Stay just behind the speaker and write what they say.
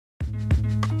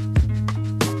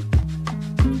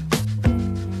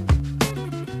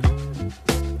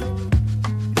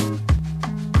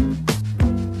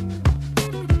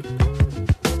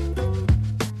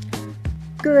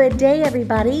Good day,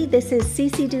 everybody. This is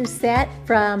Cece Doucette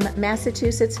from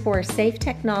Massachusetts for Safe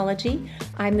Technology.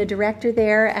 I'm the director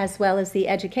there, as well as the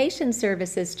Education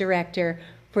Services Director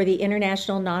for the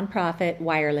International Nonprofit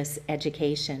Wireless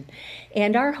Education.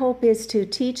 And our hope is to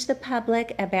teach the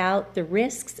public about the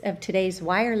risks of today's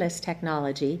wireless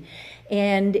technology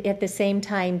and at the same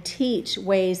time teach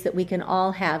ways that we can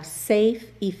all have safe,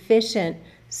 efficient,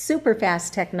 super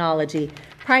fast technology,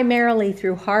 primarily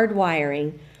through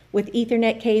hardwiring with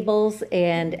Ethernet cables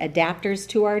and adapters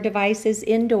to our devices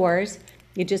indoors.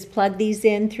 You just plug these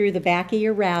in through the back of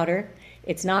your router.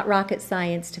 It's not rocket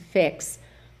science to fix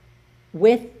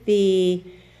with the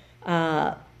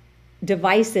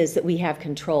devices that we have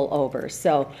control over.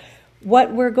 So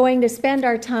what we're going to spend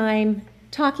our time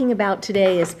talking about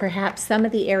today is perhaps some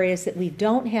of the areas that we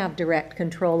don't have direct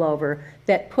control over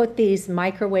that put these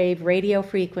microwave radio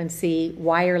frequency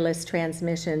wireless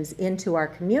transmissions into our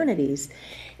communities.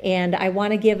 And I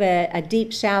want to give a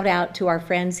deep shout out to our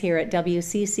friends here at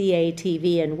WCCA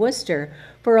TV in Worcester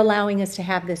for allowing us to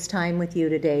have this time with you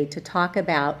today to talk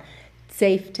about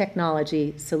safe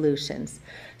technology solutions.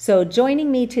 So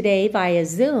joining me today via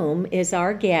Zoom is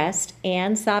our guest,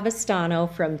 Ann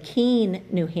Savastano from Keene,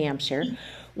 New Hampshire,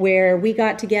 where we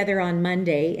got together on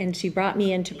Monday and she brought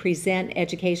me in to present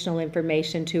educational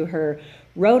information to her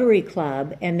Rotary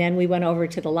Club, and then we went over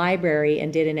to the library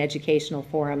and did an educational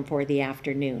forum for the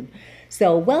afternoon.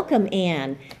 So welcome,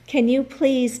 Ann. Can you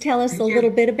please tell us a little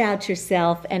bit about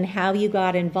yourself and how you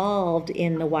got involved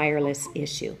in the wireless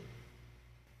issue?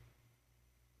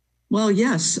 Well,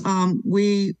 yes, my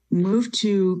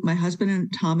husband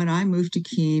and Tom and I moved to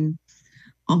Keene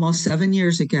almost 7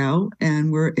 years ago,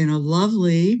 and we're in a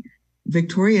lovely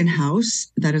Victorian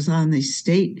house that is on the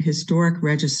State Historic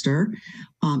Register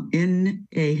in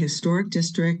a historic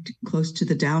district close to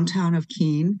the downtown of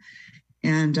Keene.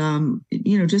 And,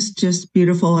 just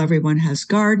beautiful. Everyone has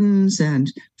gardens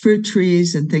and fruit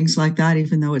trees and things like that,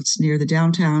 even though it's near the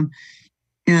downtown.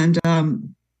 And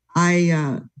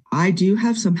I do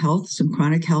have some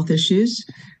chronic health issues,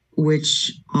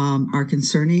 which are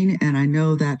concerning. And I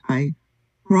know that I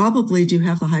probably do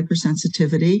have the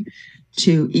hypersensitivity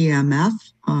to EMF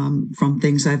from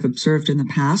things I've observed in the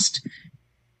past.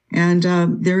 And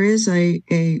there is a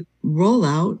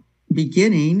rollout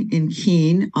beginning in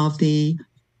Keene of the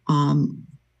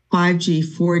 5G,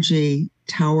 4G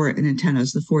tower and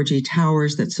antennas, the 4G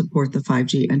towers that support the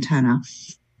 5G antenna.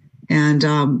 And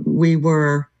we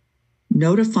were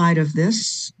notified of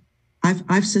this.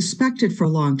 I've suspected for a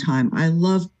long time. I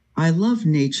love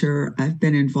nature. I've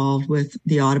been involved with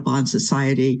the Audubon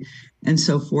Society and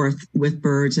so forth with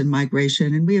birds and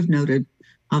migration. And we have noted,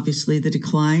 obviously, the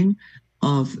decline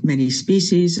of many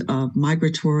species of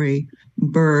migratory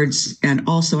birds. And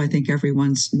also, I think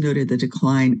everyone's noted the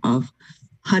decline of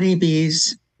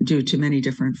honeybees due to many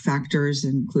different factors,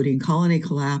 including colony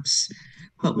collapse.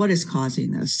 But what is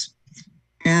causing this?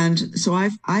 And so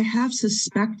I have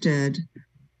suspected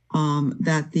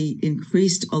that the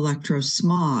increased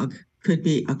electrosmog could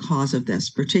be a cause of this,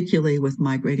 particularly with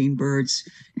migrating birds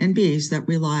and bees that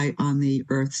rely on the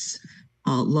Earth's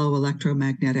low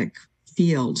electromagnetic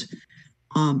field.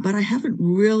 But I haven't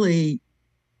really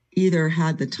either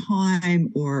had the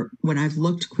time or when I've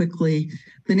looked quickly,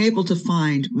 been able to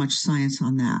find much science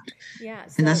on that. Yeah,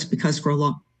 so and that's because for a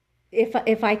long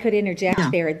If I could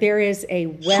interject there is a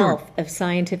wealth of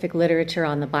scientific literature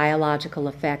on the biological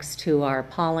effects to our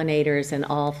pollinators and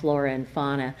all flora and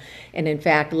fauna. And in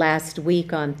fact, last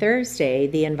week on Thursday,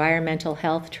 the Environmental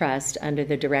Health Trust, under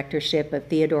the directorship of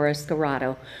Theodora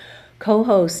Scarato,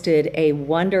 co-hosted a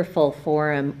wonderful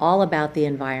forum all about the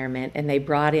environment, and they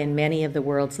brought in many of the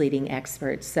world's leading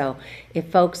experts. So if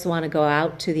folks want to go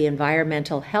out to the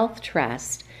Environmental Health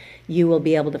Trust, you will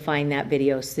be able to find that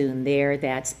video soon there.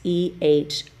 That's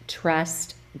ehtrust.org.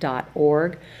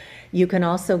 You can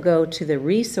also go to the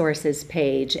resources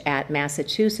page at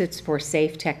Massachusetts for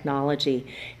Safe Technology,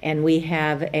 and we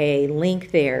have a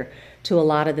link there to a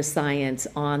lot of the science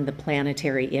on the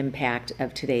planetary impact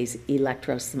of today's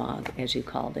electrosmog, as you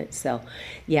called it. So,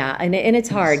 yeah, and it's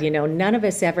hard. None of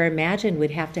us ever imagined we'd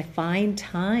have to find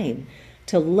time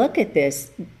to look at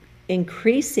this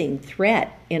increasing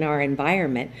threat in our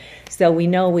environment. So we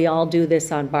know we all do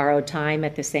this on borrowed time.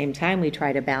 At the same time, we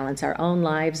try to balance our own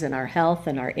lives and our health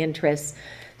and our interests.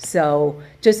 So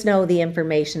just know the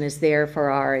information is there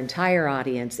for our entire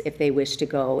audience if they wish to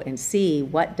go and see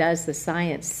what does the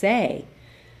science say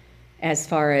as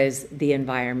far as the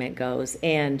environment goes.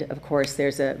 And of course,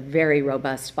 there's a very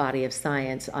robust body of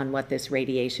science on what this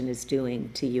radiation is doing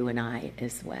to you and I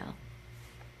as well.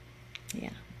 Yeah.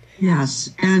 Yes,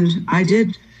 and I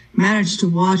did managed to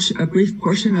watch a brief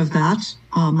portion of that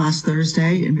last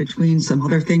Thursday in between some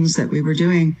other things that we were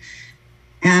doing.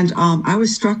 And I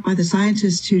was struck by the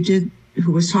scientist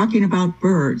who was talking about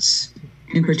birds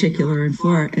in particular in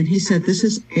Florida. And he said this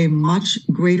is a much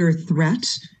greater threat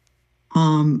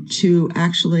to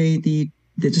actually the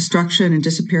destruction and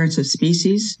disappearance of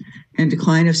species and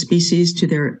decline of species to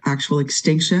their actual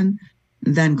extinction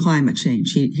than climate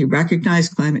change. He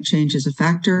recognized climate change as a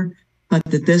factor, but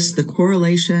that the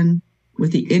correlation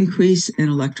with the increase in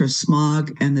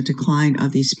electrosmog and the decline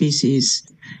of these species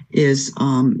is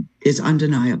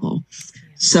undeniable.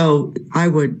 So I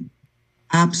would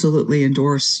absolutely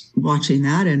endorse watching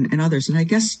that and others. And I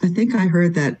think I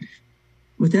heard that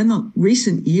within the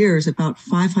recent years, about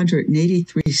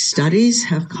 583 studies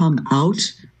have come out,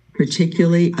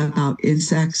 particularly about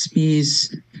insects,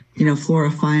 bees,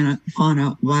 flora, fauna,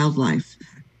 wildlife.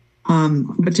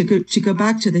 But to go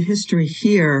back to the history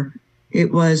here,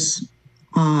 it's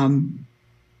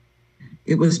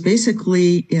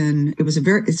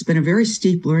been a very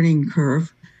steep learning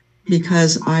curve,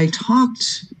 because I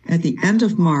talked at the end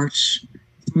of March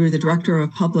through the director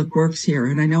of public works here.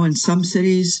 And I know in some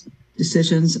cities,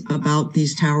 decisions about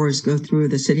these towers go through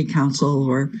the city council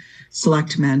or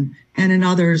selectmen, and in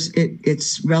others,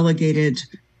 it's relegated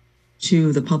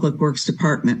to the public works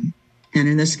department. And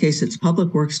in this case, it's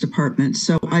public works department.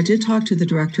 So I did talk to the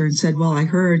director and said, well, I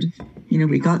heard,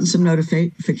 we gotten some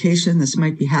notification this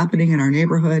might be happening in our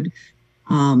neighborhood.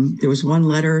 There was one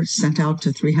letter sent out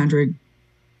to 300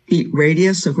 feet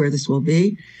radius of where this will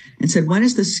be, and said, when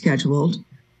is this scheduled?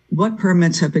 What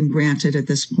permits have been granted at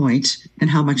this point, and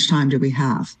how much time do we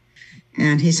have?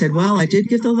 And he said, well, I did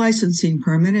give the licensing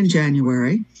permit in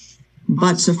January,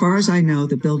 but so far as I know,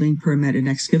 the building permit and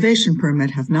excavation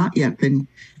permit have not yet been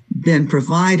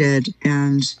provided,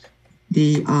 and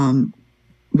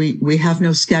we have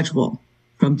no schedule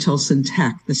from Tilson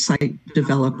Tech, the site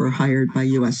developer hired by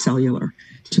US Cellular,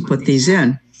 to put these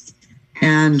in.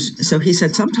 And so he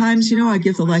said, sometimes, I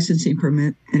give the licensing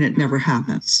permit and it never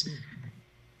happens.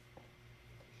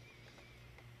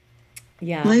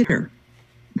 Yeah. Later,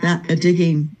 a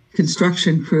digging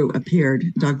construction crew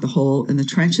appeared, dug the hole in the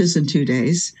trenches in 2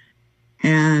 days,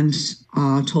 and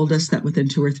told us that within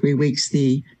 2 or 3 weeks,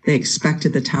 they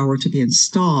expected the tower to be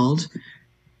installed.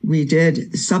 We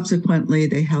did. Subsequently,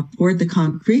 they have poured the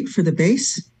concrete for the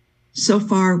base. So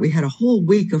far, we had a whole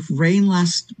week of rain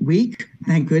last week,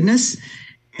 thank goodness.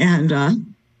 And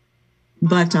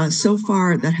but so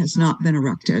far, that has not been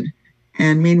erected.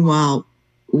 And meanwhile,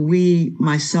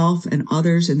 myself and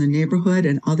others in the neighborhood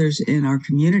and others in our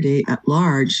community at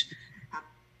large,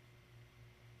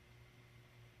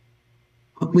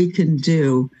 what we can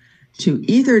do to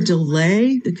either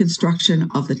delay the construction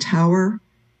of the tower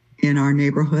in our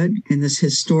neighborhood, in this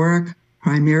historic,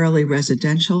 primarily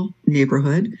residential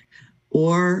neighborhood,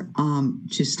 or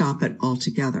to stop it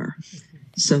altogether.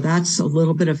 So that's a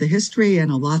little bit of the history,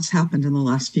 and a lot's happened in the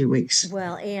last few weeks.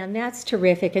 Well, Ann, that's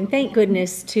terrific, and thank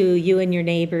goodness to you and your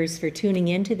neighbors for tuning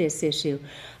into this issue.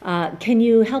 Can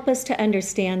you help us to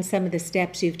understand some of the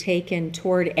steps you've taken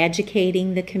toward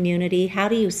educating the community? How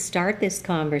do you start this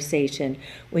conversation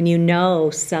when you know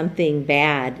something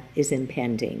bad is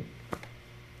impending?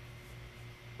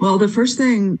 Well, the first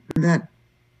thing that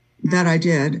I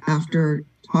did after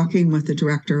talking with the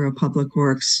director of public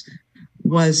works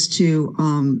was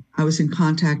I was in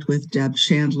contact with Deb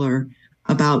Chandler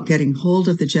about getting hold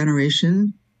of the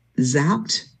Generation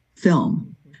Zapped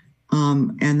film,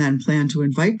 and then plan to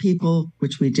invite people,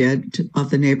 which we did, of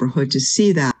the neighborhood to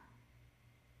see that.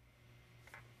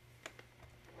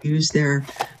 Use their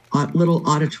little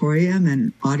auditorium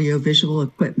and audiovisual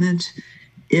equipment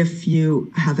if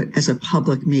you have it as a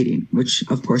public meeting, which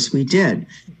of course we did,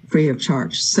 free of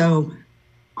charge. So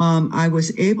I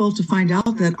was able to find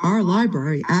out that our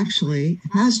library actually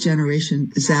has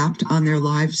Generation Zapped on their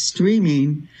live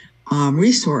streaming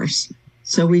resource.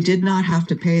 So we did not have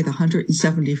to pay the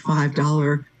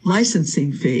 $175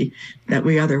 licensing fee that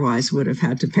we otherwise would have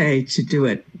had to pay to do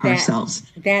it ourselves.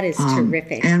 That is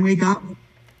terrific. And we got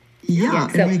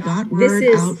we got word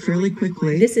out fairly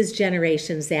quickly. This is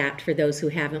Generation Zapped for those who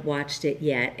haven't watched it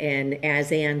yet. And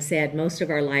as Ann said, most of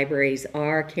our libraries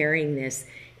are carrying this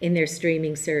in their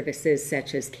streaming services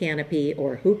such as Canopy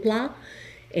or Hoopla.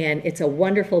 And it's a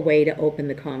wonderful way to open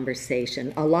the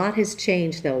conversation. A lot has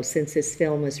changed, though, since this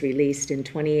film was released in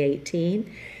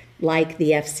 2018. Like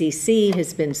the FCC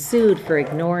has been sued for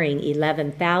ignoring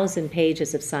 11,000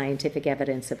 pages of scientific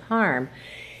evidence of harm.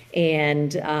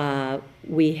 And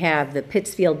we have the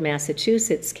Pittsfield,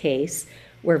 Massachusetts case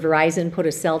where Verizon put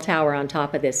a cell tower on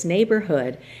top of this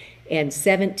neighborhood. and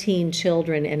 17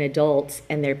 children and adults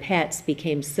and their pets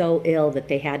became so ill that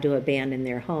they had to abandon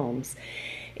their homes.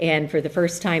 And for the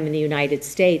first time in the United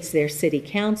States, their city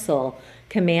council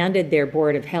commanded their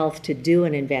Board of Health to do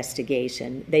an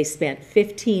investigation. They spent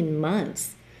 15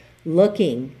 months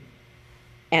looking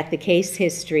at the case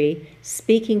history,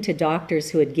 speaking to doctors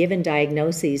who had given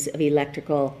diagnoses of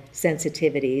electrical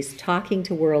sensitivities, talking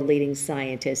to world-leading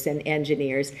scientists and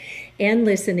engineers, and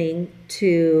listening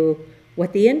to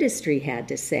what the industry had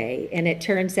to say. And it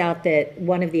turns out that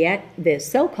one of the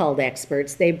so-called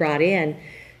experts they brought in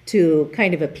to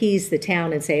kind of appease the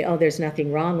town and say, oh, there's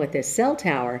nothing wrong with this cell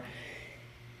tower,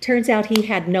 turns out he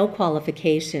had no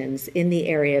qualifications in the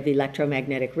area of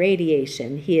electromagnetic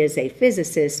radiation. He is a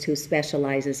physicist who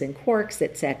specializes in quarks,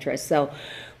 etc. So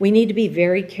we need to be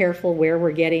very careful where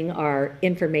we're getting our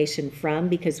information from,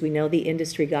 because we know the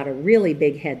industry got a really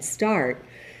big head start.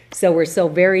 So we're so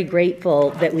very grateful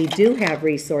that we do have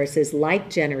resources like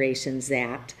Generations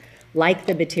Act, like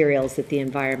the materials at the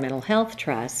Environmental Health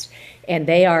Trust, and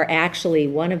they are actually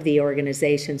one of the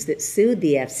organizations that sued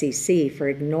the FCC for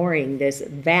ignoring this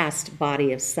vast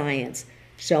body of science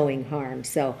showing harm.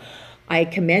 So I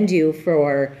commend you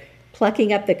for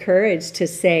plucking up the courage to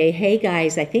say, hey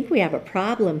guys, I think we have a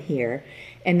problem here,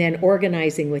 and then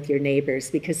organizing with your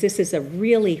neighbors, because this is a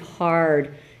really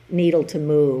hard needle to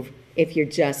move if you're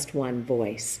just one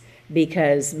voice.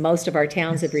 Because most of our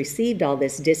towns have received all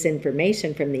this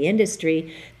disinformation from the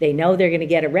industry. They know they're going to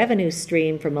get a revenue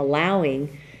stream from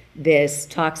allowing this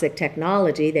toxic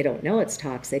technology. They don't know it's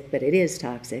toxic, but it is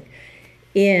toxic,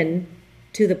 in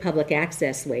to the public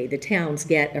access way. The towns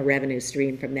get a revenue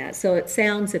stream from that. So it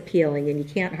sounds appealing, and you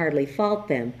can't hardly fault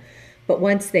them. But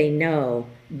once they know,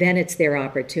 then it's their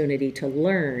opportunity to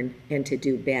learn and to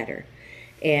do better.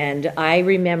 And I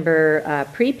remember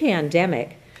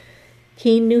pre-pandemic,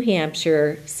 Keene, New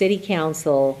Hampshire City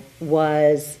Council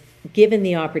was given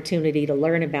the opportunity to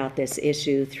learn about this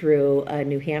issue through a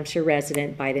New Hampshire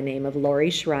resident by the name of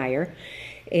Lori Schreier.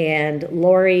 And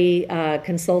Lori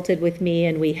consulted with me,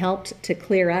 and we helped to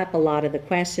clear up a lot of the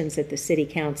questions that the City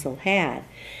Council had.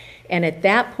 And at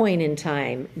that point in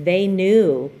time, they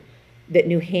knew that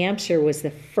New Hampshire was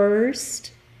the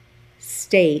first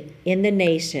state in the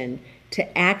nation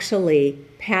to actually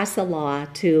pass a law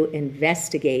to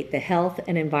investigate the health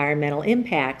and environmental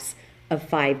impacts of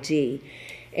 5G.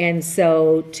 And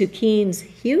so, to Keene's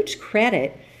huge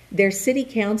credit, their city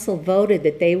council voted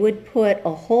that they would put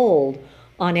a hold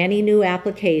on any new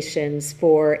applications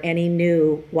for any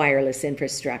new wireless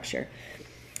infrastructure.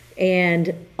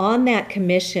 And on that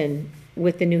commission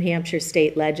with the New Hampshire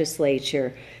State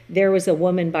Legislature, there was a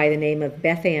woman by the name of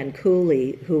Beth Ann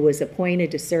Cooley who was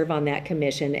appointed to serve on that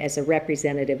commission as a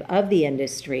representative of the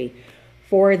industry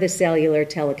for the Cellular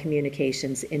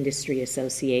Telecommunications Industry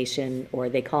Association, or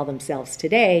they call themselves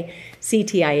today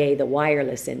CTIA, the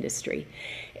wireless industry.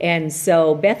 And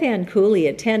so Beth Ann Cooley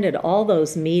attended all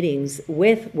those meetings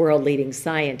with world-leading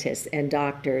scientists and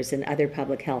doctors and other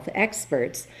public health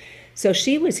experts. So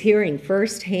she was hearing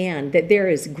firsthand that there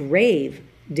is grave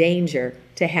danger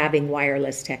to having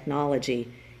wireless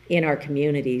technology in our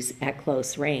communities at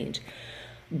close range.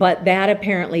 But that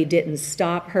apparently didn't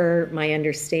stop her. My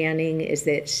understanding is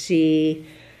that she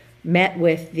met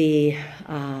with the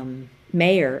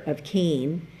mayor of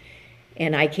Keene,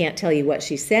 and I can't tell you what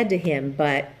she said to him,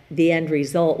 but the end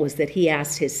result was that he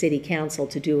asked his city council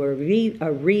to do a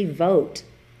re-vote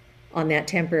on that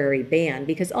temporary ban,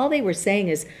 because all they were saying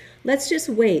is, let's just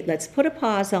wait, let's put a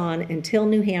pause on until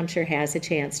New Hampshire has a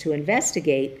chance to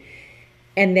investigate,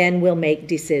 and then we'll make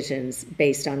decisions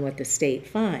based on what the state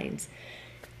finds.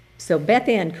 So Beth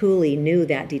Ann Cooley knew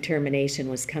that determination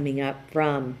was coming up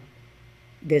from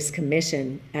this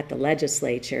commission at the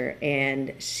legislature,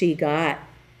 and she got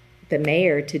the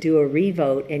mayor to do a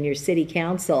revote, and your city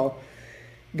council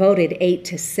voted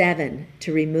 8-7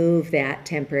 to remove that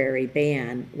temporary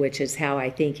ban, which is how I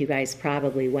think you guys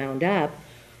probably wound up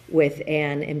with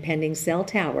an impending cell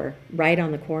tower right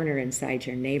on the corner inside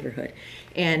your neighborhood.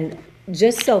 And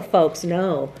just so folks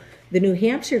know, the New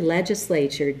Hampshire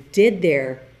legislature did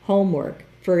their homework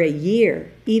for a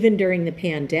year, even during the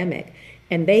pandemic,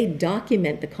 and they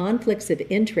document the conflicts of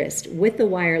interest with the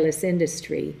wireless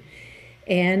industry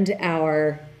and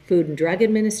our Food and Drug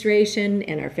Administration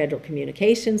and our Federal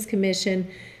Communications Commission,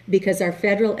 because our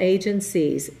federal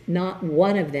agencies, not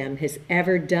one of them has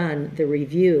ever done the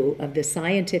review of the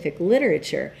scientific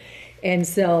literature. And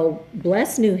so,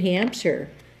 bless New Hampshire,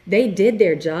 they did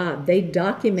their job. They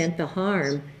document the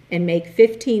harm and make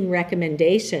 15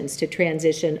 recommendations to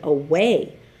transition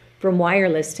away from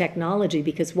wireless technology,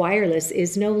 because wireless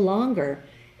is no longer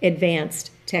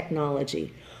advanced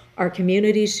technology. Our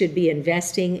communities should be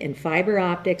investing in fiber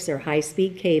optics or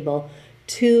high-speed cable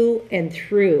to and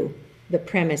through the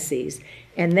premises.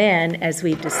 And then, as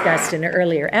we've discussed in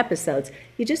earlier episodes,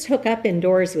 you just hook up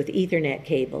indoors with Ethernet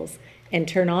cables and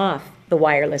turn off the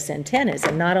wireless antennas.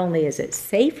 And not only is it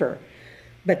safer,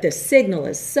 but the signal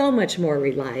is so much more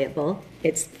reliable.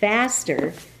 It's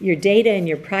faster. Your data and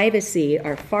your privacy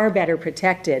are far better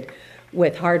protected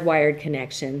with hardwired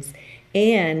connections.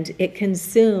 And it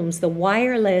consumes the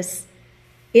wireless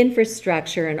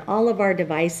infrastructure, and all of our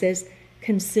devices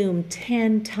consume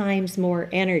 10 times more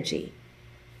energy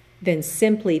than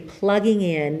simply plugging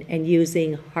in and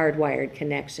using hardwired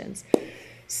connections.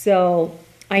 So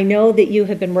I know that you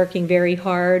have been working very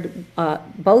hard,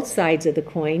 both sides of the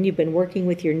coin. You've been working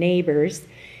with your neighbors,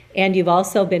 and you've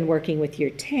also been working with your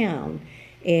town.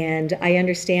 And I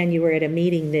understand you were at a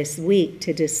meeting this week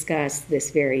to discuss this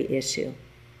very issue.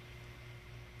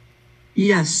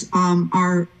 Yes,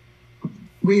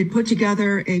 we had put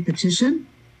together a petition,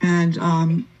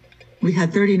 and we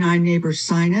had 39 neighbors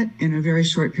sign it in a very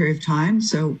short period of time.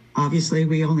 So obviously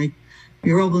we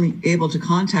were only able to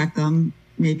contact them,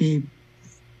 maybe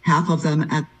half of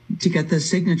them, to get the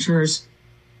signatures.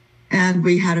 And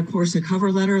we had, of course, a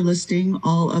cover letter listing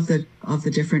all of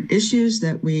the different issues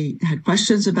that we had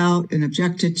questions about and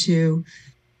objected to.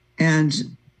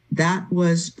 And that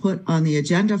was put on the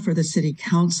agenda for the city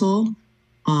council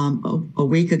a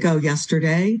week ago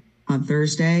yesterday, on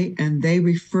Thursday, and they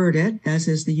referred it, as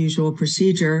is the usual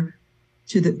procedure,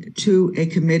 to a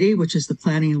committee, which is the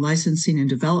Planning, Licensing, and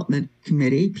Development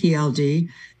Committee, PLD,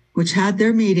 which had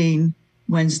their meeting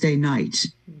Wednesday night.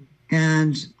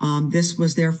 And this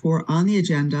was therefore on the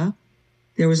agenda.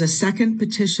 There was a second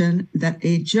petition that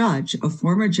a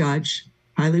former judge,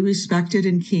 highly respected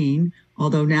in Keene,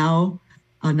 although now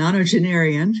a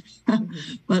nonagenarian,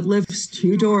 but lives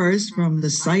 2 doors from the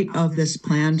site of this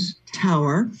planned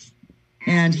tower.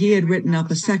 And he had written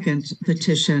up a second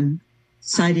petition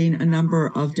citing a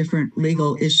number of different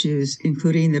legal issues,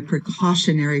 including the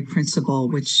precautionary principle,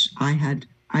 which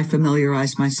I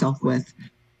familiarized myself with.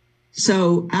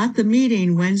 So at the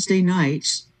meeting Wednesday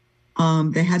night,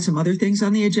 they had some other things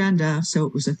on the agenda. So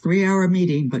it was a 3-hour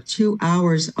meeting, but 2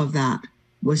 hours of that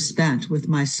was spent with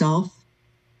myself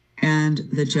and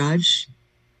the judge,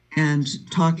 and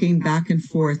talking back and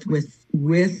forth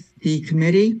with the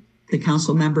committee, the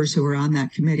council members who were on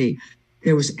that committee.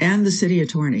 And the city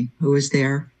attorney who was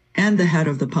there, and the head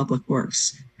of the public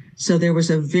works. So there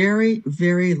was a very,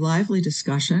 very lively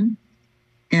discussion.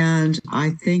 And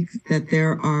I think that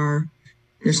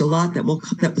there's a lot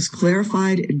that was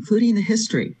clarified, including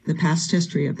the past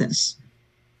history of this.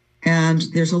 And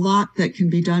there's a lot that can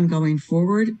be done going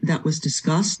forward that was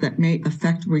discussed that may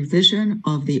affect revision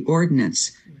of the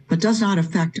ordinance, but does not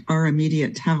affect our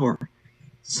immediate tower.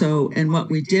 So, and what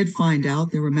we did find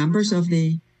out, there were members of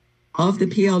the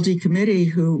PLD committee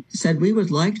who said, we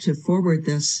would like to forward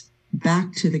this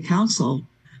back to the council,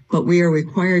 but we are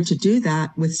required to do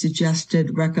that with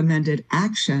suggested recommended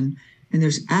action. And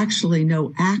there's actually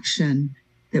no action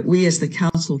that we as the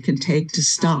council can take to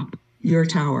stop your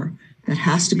tower. That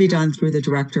has to be done through the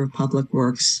director of public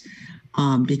works,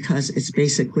 because it's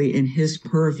basically in his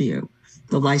purview,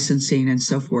 the licensing and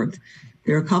so forth.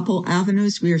 There are a couple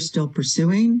avenues we are still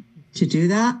pursuing to do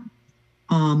that.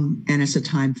 And it's a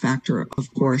time factor,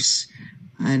 of course.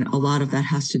 And a lot of that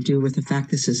has to do with the fact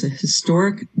this is a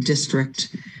historic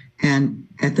district. And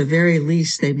at the very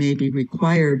least, they may be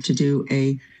required to do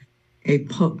a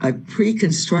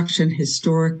pre-construction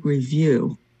historic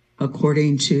review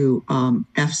according to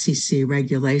FCC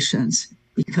regulations,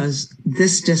 because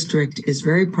this district is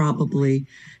very probably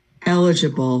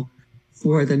eligible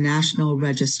for the National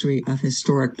Registry of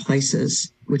Historic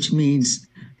Places, which means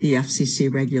the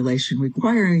FCC regulation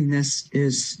requiring this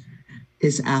is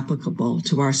applicable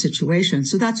to our situation.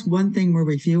 So that's one thing we're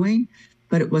reviewing,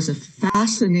 but it was a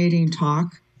fascinating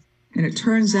talk. And it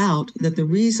turns out that the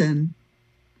reason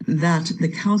that the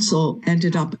council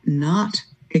ended up not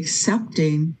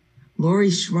accepting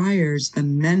Lori Schreier's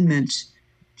amendment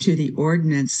to the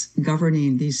ordinance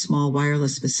governing these small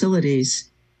wireless facilities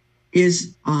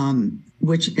is,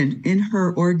 which in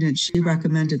her ordinance, she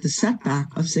recommended the setback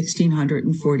of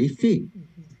 1,640 feet,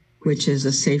 which is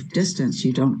a safe distance.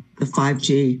 The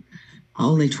 4G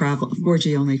only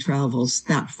travels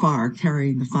that far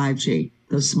carrying the 5G,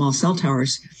 those small cell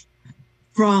towers,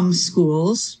 from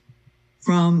schools,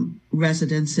 from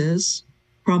residences,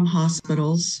 from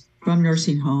hospitals, from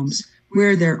nursing homes,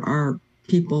 where there are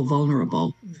people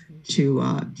vulnerable to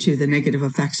the negative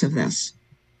effects of this.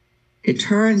 It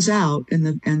turns out, and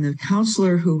the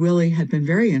counselor who really had been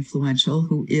very influential,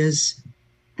 who is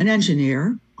an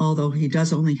engineer, although he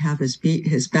does only have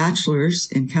his bachelor's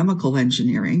in chemical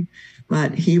engineering,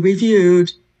 but he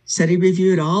said he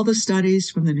reviewed all the studies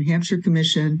from the New Hampshire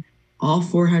Commission, all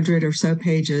 400 or so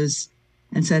pages,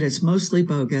 and said it's mostly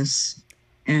bogus.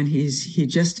 And he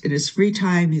just, in his free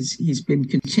time, he's been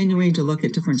continuing to look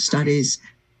at different studies,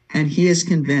 and he is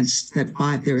convinced that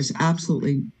there is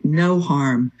absolutely no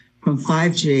harm from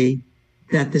 5G,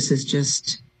 that this is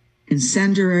just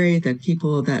incendiary, that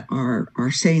people that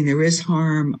are saying there is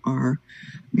harm are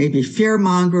maybe fear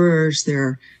mongers,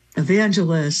 they're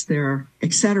evangelists, they're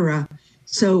etc.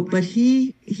 So, but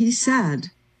he said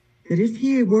that if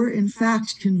he were in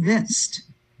fact convinced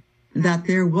that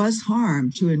there was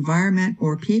harm to environment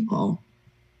or people,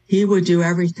 he would do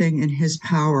everything in his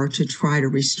power to try to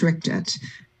restrict it.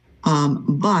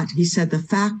 But he said the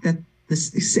fact that the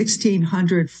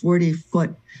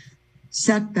 1,640-foot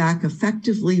setback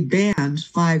effectively banned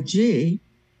 5G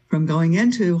from going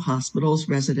into hospitals,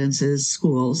 residences,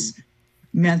 schools,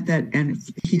 meant that, and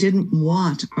he didn't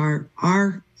want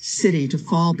our city to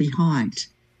fall behind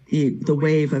the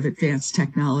wave of advanced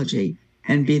technology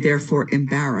and be therefore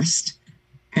embarrassed.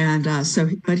 And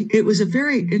but it was a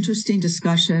very interesting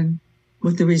discussion,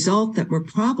 with the result that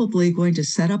we're probably going to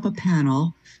set up a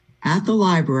panel at the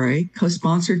library,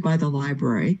 co-sponsored by the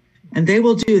library, and they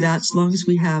will do that as long as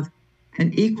we have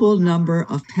an equal number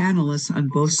of panelists on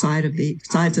both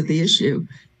sides of the issue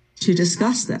to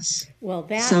discuss this. Well,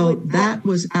 that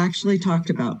was actually talked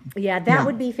about. Yeah, that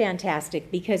would be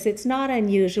fantastic, because it's not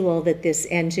unusual that this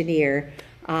engineer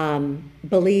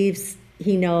believes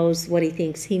he knows what he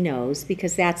thinks he knows,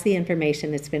 because that's the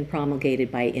information that's been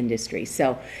promulgated by industry.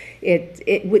 So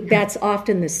that's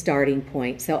often the starting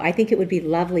point. So I think it would be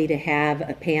lovely to have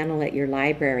a panel at your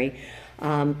library.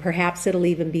 Perhaps it'll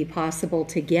even be possible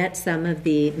to get some of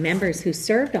the members who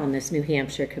served on this New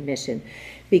Hampshire Commission,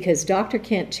 because Dr.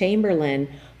 Kent Chamberlain,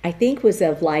 I think, was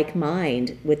of like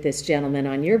mind with this gentleman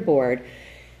on your board.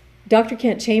 Dr.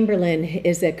 Kent Chamberlain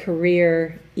is a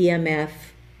career EMF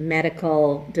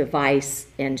medical device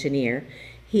engineer.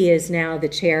 He is now the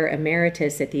chair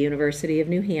emeritus at the University of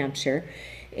New Hampshire,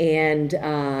 and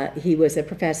he was a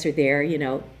professor there. You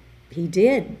know, he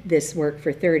did this work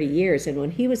for 30 years, and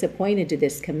when he was appointed to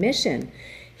this commission,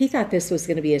 he thought this was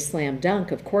going to be a slam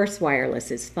dunk. Of course, wireless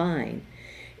is fine.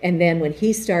 And then when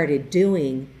he started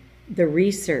doing the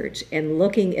research and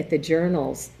looking at the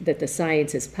journals that the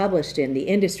science is published in, the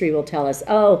industry will tell us,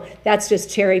 oh, that's just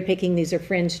cherry picking, these are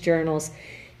fringe journals.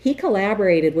 He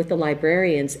collaborated with the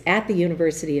librarians at the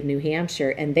University of New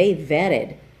Hampshire, and they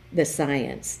vetted the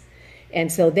science.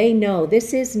 And so they know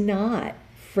this is not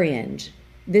fringe.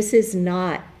 This is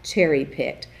not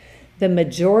cherry-picked. The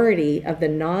majority of the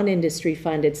non-industry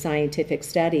funded scientific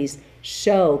studies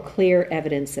show clear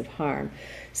evidence of harm.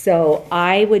 So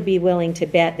I would be willing to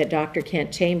bet that Dr.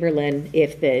 Kent Chamberlain,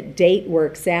 if the date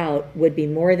works out, would be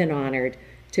more than honored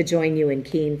to join you in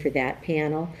Keene for that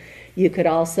panel. You could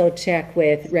also check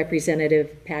with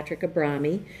Representative Patrick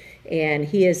Abrami, and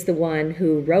he is the one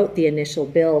who wrote the initial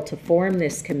bill to form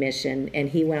this commission, and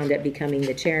he wound up becoming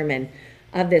the chairman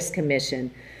of this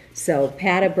commission. So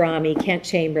Pat Abrami, Kent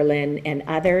Chamberlain, and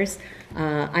others.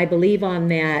 I believe on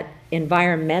that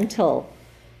environmental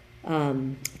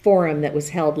forum that was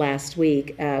held last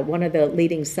week, one of the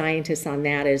leading scientists on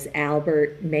that is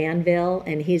Albert Manville,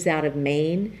 and he's out of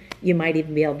Maine. You might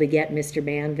even be able to get Mr.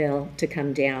 Manville to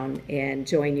come down and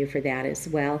join you for that as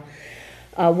well.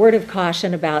 A word of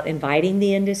caution about inviting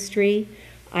the industry.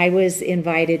 I was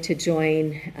invited to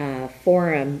join a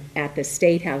forum at the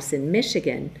State House in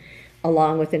Michigan,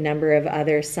 along with a number of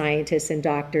other scientists and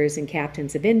doctors and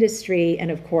captains of industry, and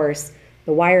of course,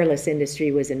 the wireless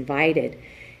industry was invited.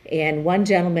 And one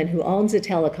gentleman who owns a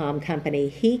telecom company,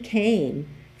 he came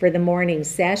for the morning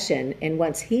session, and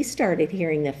once he started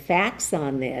hearing the facts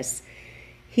on this,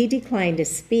 he declined to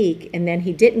speak, and then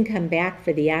he didn't come back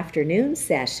for the afternoon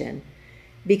session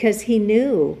because he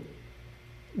knew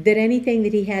that anything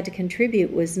that he had to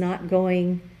contribute was not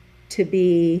going to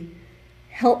be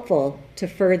helpful to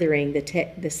furthering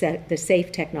the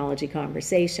safe technology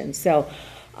conversation. So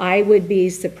I would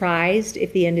be surprised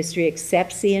if the industry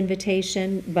accepts the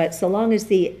invitation, but so long as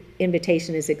the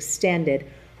invitation is extended,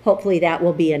 hopefully that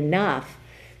will be enough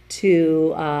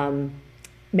to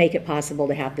make it possible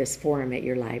to have this forum at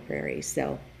your library.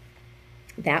 So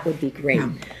that would be great.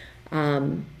 Yeah.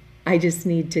 I just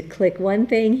need to click one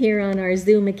thing here on our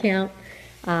Zoom account,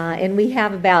 and we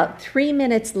have about 3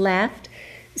 minutes left.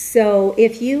 So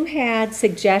if you had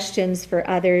suggestions for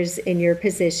others in your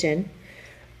position,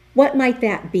 what might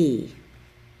that be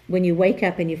when you wake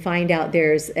up and you find out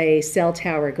there's a cell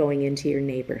tower going into your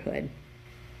neighborhood?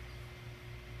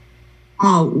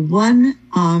 One,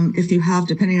 if you have,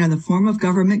 depending on the form of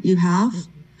government you have,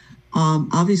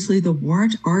 obviously the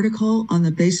warrant article on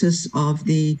the basis of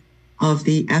the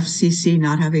FCC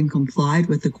not having complied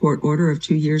with the court order of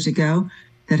 2 years ago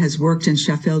that has worked in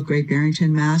Sheffield, Great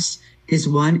Barrington, Mass. Is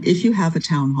one. If you have a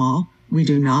town hall, we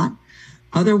do not.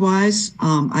 Otherwise,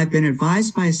 I've been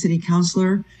advised by a city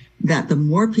councilor that the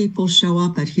more people show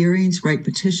up at hearings, write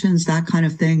petitions, that kind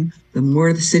of thing, the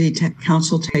more the city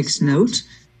council takes note.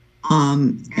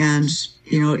 And,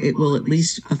 it will at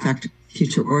least affect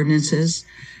future ordinances.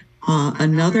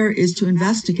 Another is to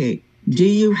investigate.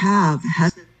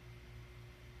 Has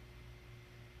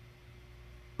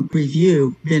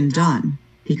review been done?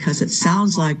 Because it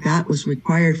sounds like that was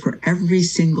required for every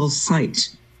single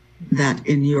site that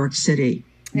in New York City.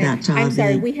 I'm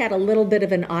sorry, we had a little bit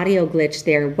of an audio glitch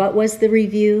there. What was the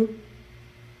review?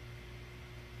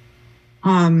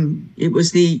 It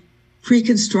was the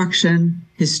pre-construction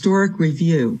historic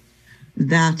review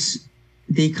that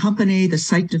the company, the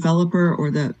site developer,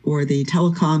 or the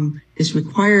telecom is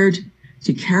required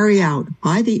to carry out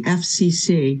by the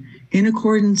FCC in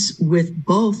accordance with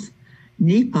both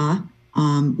NEPA,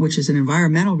 which is an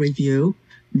environmental review,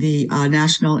 the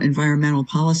National Environmental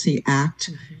Policy Act,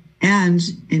 and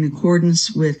in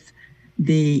accordance with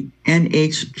the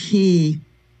NHPA,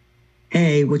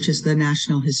 which is the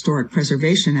National Historic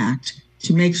Preservation Act,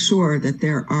 to make sure that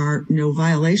there are no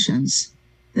violations,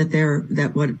 that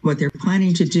what they're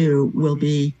planning to do will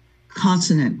be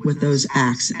consonant with those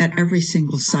acts at every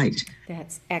single site.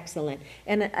 That's excellent.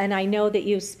 And I know that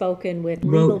you've spoken with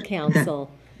legal counsel.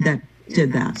 That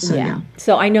did that. So, yeah.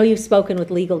 So I know you've spoken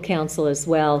with legal counsel as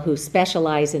well who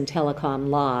specialize in telecom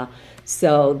law.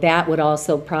 So that would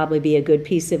also probably be a good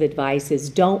piece of advice is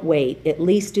don't wait. At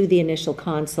least do the initial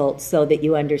consult so that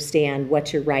you understand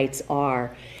what your rights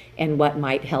are and what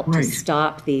might help to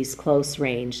stop these close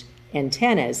range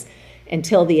antennas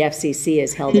until the FCC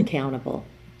is held accountable.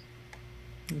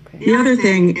 Okay. The other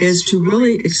thing is to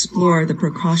really explore the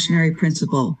precautionary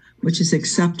principle, which is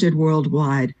accepted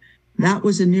worldwide. That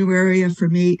was a new area for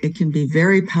me. It can be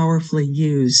very powerfully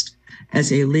used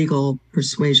as a legal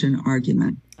persuasion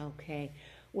argument. Okay.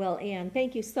 Well, Ann,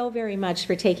 thank you so very much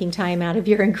for taking time out of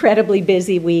your incredibly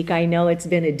busy week. I know it's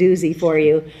been a doozy for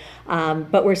you,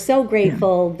 but we're so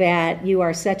grateful that you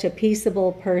are such a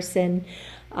peaceable person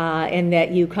and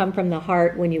that you come from the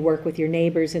heart when you work with your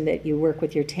neighbors and that you work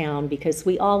with your town, because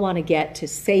we all want to get to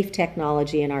safe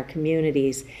technology in our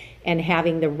communities, and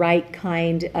having the right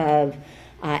kind of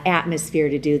atmosphere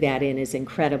to do that in is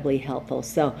incredibly helpful.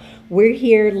 So we're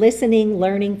here listening,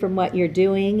 learning from what you're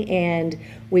doing, and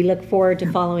we look forward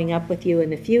to following up with you in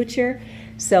the future.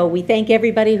 So we thank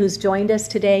everybody who's joined us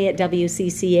today at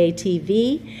WCCA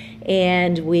TV,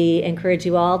 and we encourage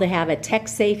you all to have a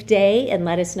tech-safe day and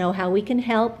let us know how we can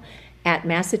help at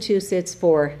Massachusetts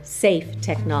for Safe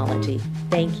Technology.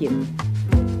 Thank you.